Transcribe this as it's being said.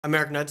I'm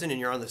Erik Knudsen, and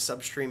you're on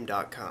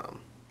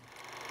thesubstream.com.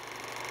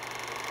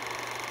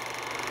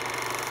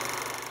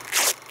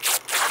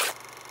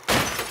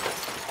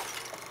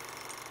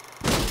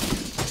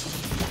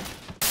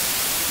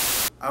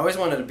 I always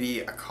wanted to be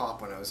a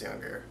cop when I was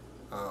younger,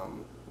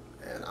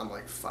 and I'm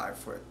like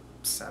 5'7",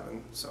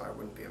 so I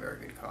wouldn't be a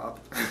very good cop.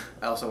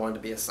 I also wanted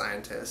to be a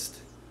scientist.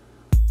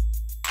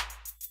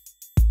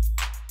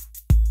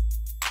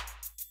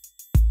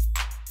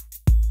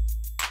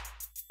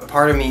 A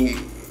part of me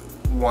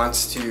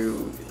wants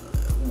to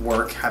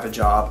work, have a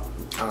job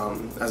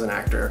as an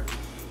actor,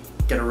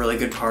 get a really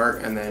good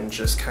part, and then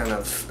just kind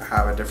of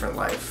have a different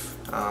life.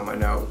 I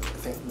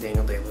think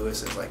Daniel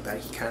Day-Lewis is like that.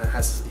 He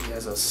has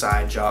a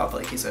side job,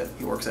 like he said,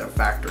 he works at a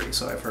factory,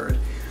 so I've heard.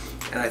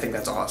 And I think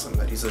that's awesome,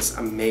 that he's this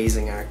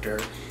amazing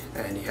actor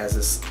and he has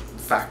this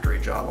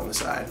factory job on the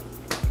side.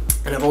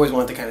 And I've always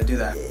wanted to kind of do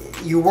that.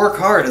 You work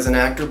hard as an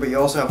actor, but you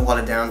also have a lot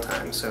of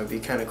downtime, so it'd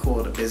be kind of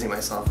cool to busy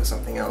myself with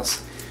something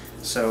else.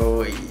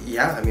 So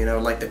yeah, I mean, I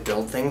would like to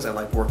build things. I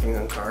like working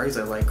on cars.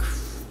 I like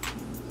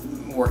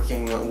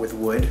working with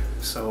wood.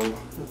 So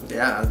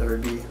yeah, there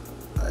would be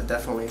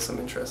definitely some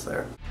interest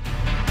there.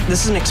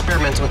 This is an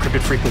experimental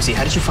encrypted frequency.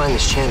 How did you find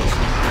this channel?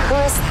 Who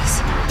is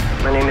this?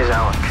 My name is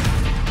Alec.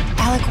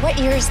 Alec, what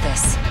year is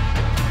this?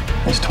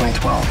 It's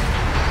 2012.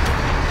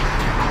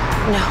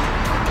 No,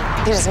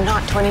 it is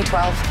not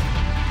 2012.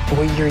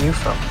 What year are you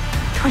from?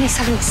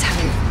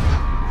 2077.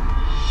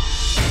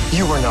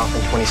 You were not from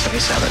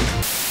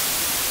 2077.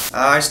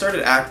 I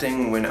started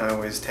acting when I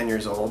was 10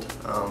 years old,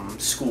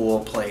 school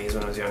plays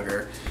when I was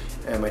younger,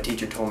 and my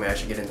teacher told me I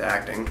should get into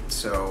acting.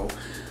 So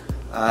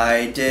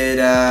I did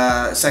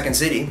Second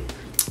City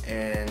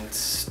and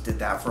did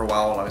that for a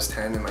while I was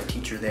 10, and my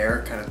teacher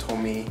there kind of told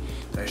me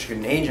that I should get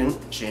an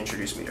agent. She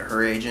introduced me to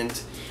her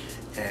agent,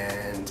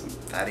 and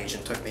that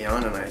agent took me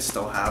on, and I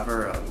still have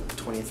her. I'm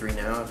 23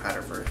 now. I've had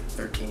her for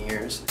 13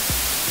 years.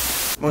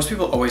 Most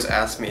people always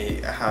ask me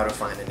how to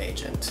find an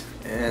agent,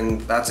 and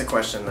that's a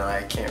question that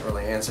I can't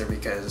really answer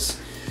because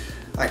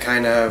I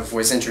kind of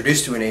was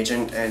introduced to an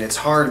agent, and it's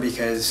hard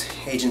because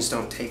agents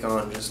don't take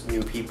on just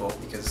new people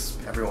because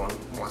everyone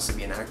wants to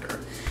be an actor.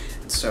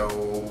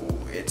 So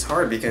it's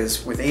hard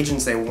because with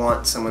agents they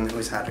want someone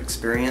who's had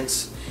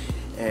experience,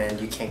 and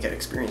you can't get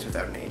experience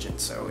without an agent,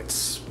 so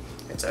it's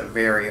a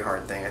very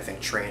hard thing. I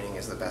think training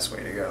is the best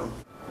way to go.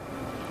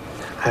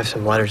 I have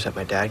some letters that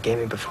my dad gave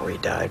me before he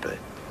died, but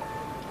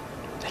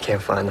I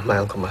can't find them. My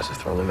uncle must have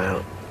thrown them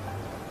out.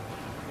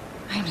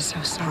 I'm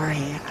so sorry.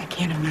 I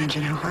can't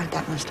imagine how hard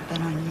that must have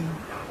been on you.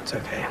 It's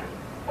okay.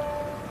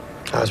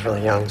 I was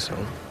really young, so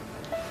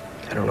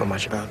I don't know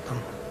much about them.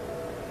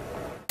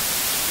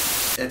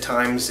 At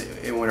times,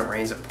 when it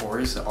rains, it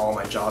pours. All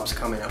my jobs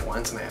come in at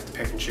once, and I have to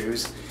pick and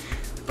choose.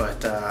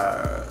 But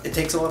it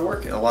takes a lot of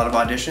work, a lot of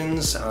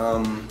auditions.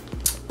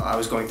 I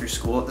was going through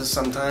school at this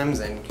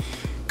sometimes, and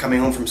coming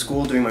home from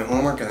school, doing my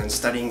homework, and then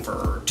studying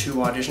for 2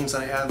 auditions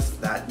that I have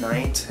that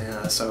night.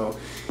 So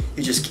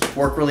you just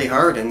work really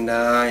hard, and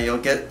you'll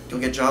get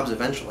jobs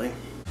eventually.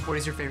 What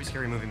is your favorite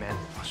scary movie, man?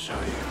 I'll show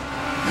you.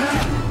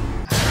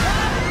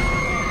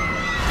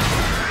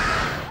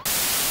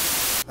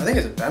 I think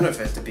it's a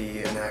benefit to be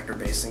an actor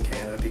based in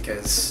Canada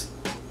because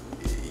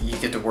you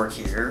get to work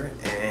here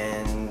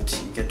and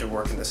you get to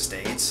work in the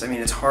States. I mean,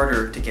 it's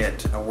harder to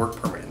get a work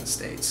permit in the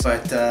States,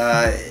 but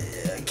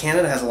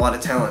Canada has a lot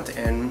of talent,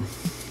 and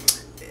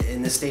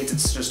in the States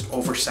it's just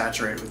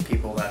oversaturated with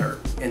people that are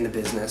in the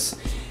business,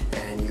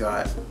 and you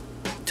got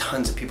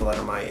tons of people that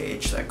are my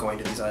age that going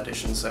to these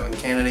auditions. So in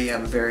Canada you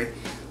have very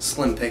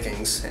slim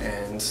pickings,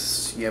 and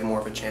you have more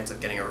of a chance of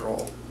getting a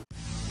role.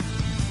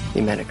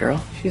 You met a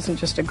girl? She isn't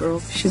just a girl,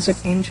 she's an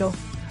angel.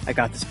 I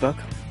got this book,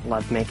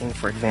 Love Making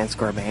for Advanced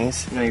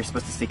Gourmets. You know you're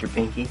supposed to stick your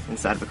pinky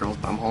inside of a girl's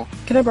bumhole.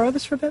 Can I borrow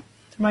this for a bit?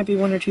 There might be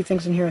 1 or 2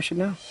 things in here I should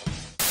know.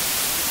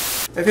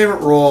 My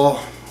favorite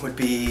role would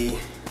be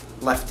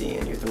Lefty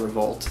in Youth and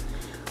Revolt,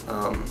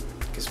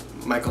 because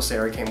Michael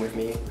Cera came to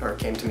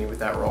me with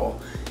that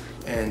role,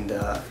 and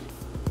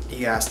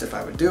he asked if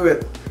I would do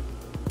it,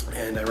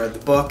 and I read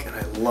the book, and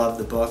I loved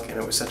the book, and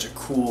it was such a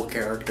cool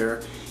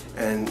character,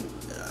 and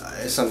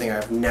it's something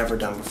I've never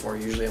done before.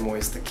 Usually I'm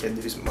always the kid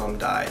whose mom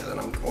dies, and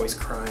I'm always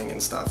crying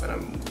and stuff,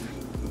 and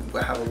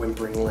I have a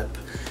whimpering lip,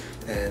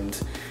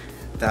 and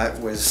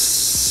that was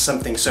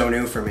something so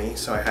new for me,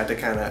 so I had to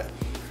kind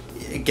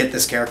of get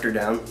this character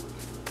down.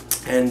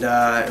 And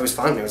it was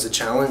fun. It was a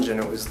challenge, and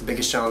it was the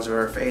biggest challenge I've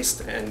ever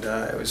faced, and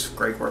it was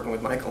great working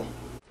with Michael.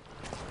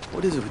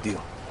 What is it with you?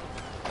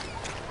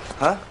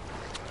 Huh?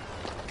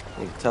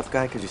 You a tough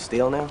guy because you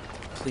steal now?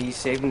 Please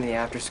save him the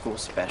after-school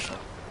special.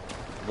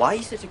 Why are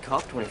you such a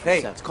cop 24/7?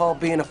 Hey, it's called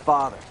being a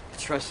father.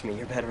 Trust me,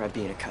 you're better at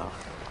being a cop.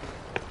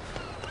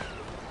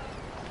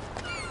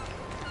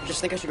 I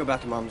just think I should go back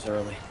to Mom's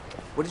early.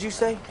 What did you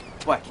say?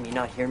 What, can you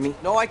not hear me?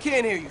 No, I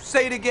can't hear you.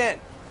 Say it again.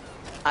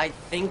 I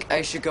think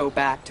I should go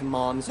back to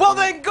Mom's Well,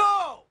 early. then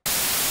go!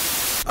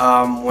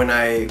 When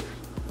I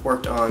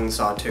worked on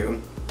Saw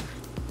 2,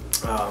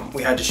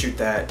 we had to shoot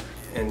that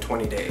in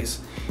 20 days,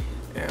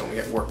 and we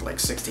had worked like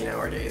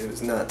 16-hour days. It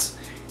was nuts.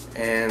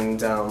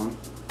 And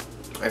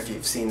if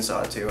you've seen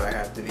Saw 2,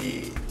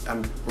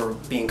 we're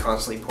being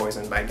constantly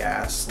poisoned by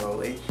gas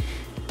slowly.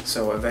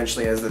 So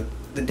eventually, as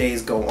the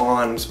days go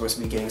on, I'm supposed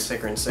to be getting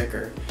sicker and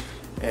sicker.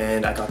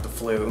 And I got the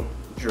flu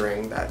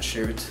during that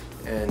shoot,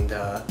 and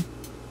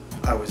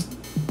I was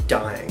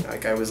dying.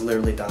 Like, I was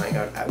literally dying.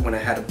 When I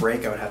had a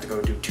break, I would have to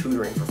go do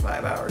tutoring for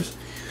 5 hours.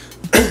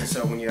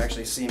 So when you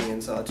actually see me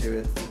in Saw 2,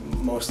 it's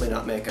mostly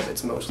not makeup,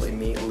 it's mostly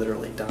me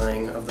literally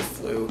dying of the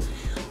flu.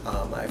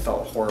 I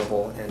felt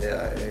horrible, and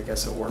I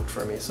guess it worked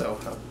for me, so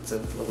it's a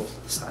little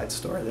side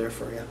story there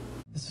for you.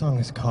 The song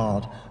is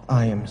called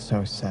I Am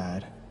So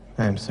Sad.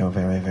 I am so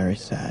very, very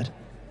sad.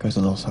 Goes a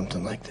little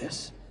something like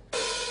this.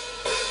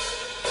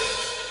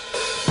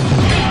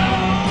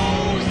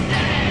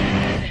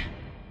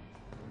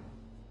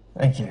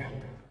 Thank you.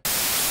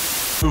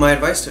 My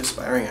advice to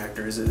aspiring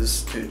actors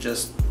is to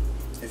just,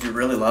 if you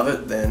really love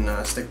it,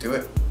 then stick to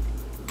it.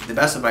 The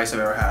best advice I've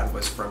ever had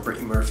was from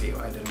Brittany Murphy.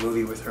 I did a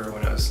movie with her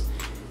when I was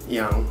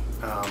young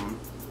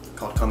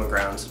called Common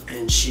Grounds,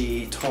 and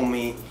she told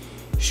me,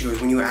 she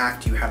goes, when you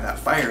act, you have that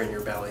fire in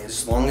your belly.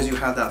 As long as you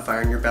have that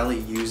fire in your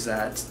belly, use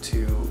that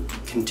to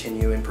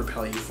continue and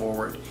propel you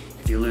forward.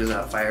 If you lose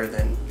that fire,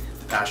 then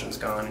the passion's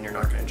gone and you're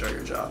not going to enjoy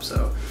your job.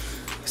 So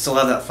I still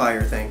have that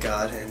fire, thank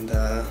God, and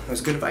it was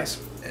good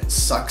advice. It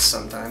sucks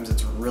sometimes.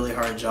 It's a really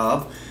hard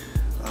job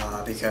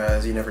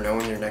because you never know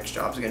when your next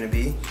job's going to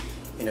be.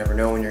 You never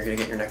know when you're going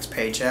to get your next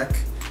paycheck.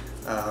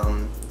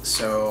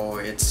 So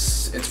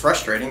it's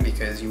frustrating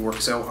because you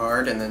work so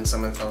hard and then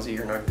someone tells you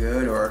you're not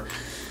good or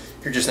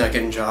you're just not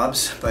getting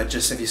jobs. But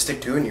just if you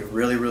stick to it and you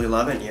really, really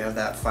love it and you have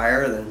that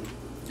fire, then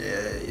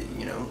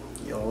you know,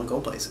 you'll go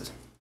places.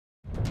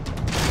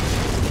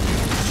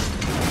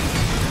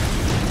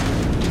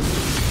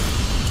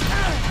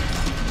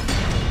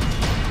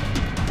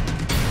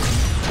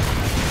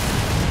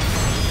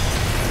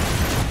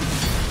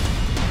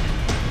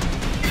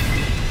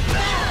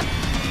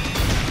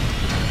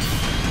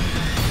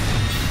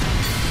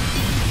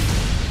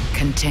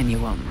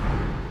 Continuum.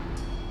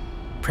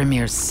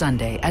 Premieres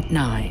Sunday at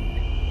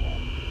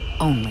 9.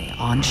 Only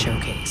on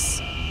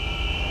Showcase.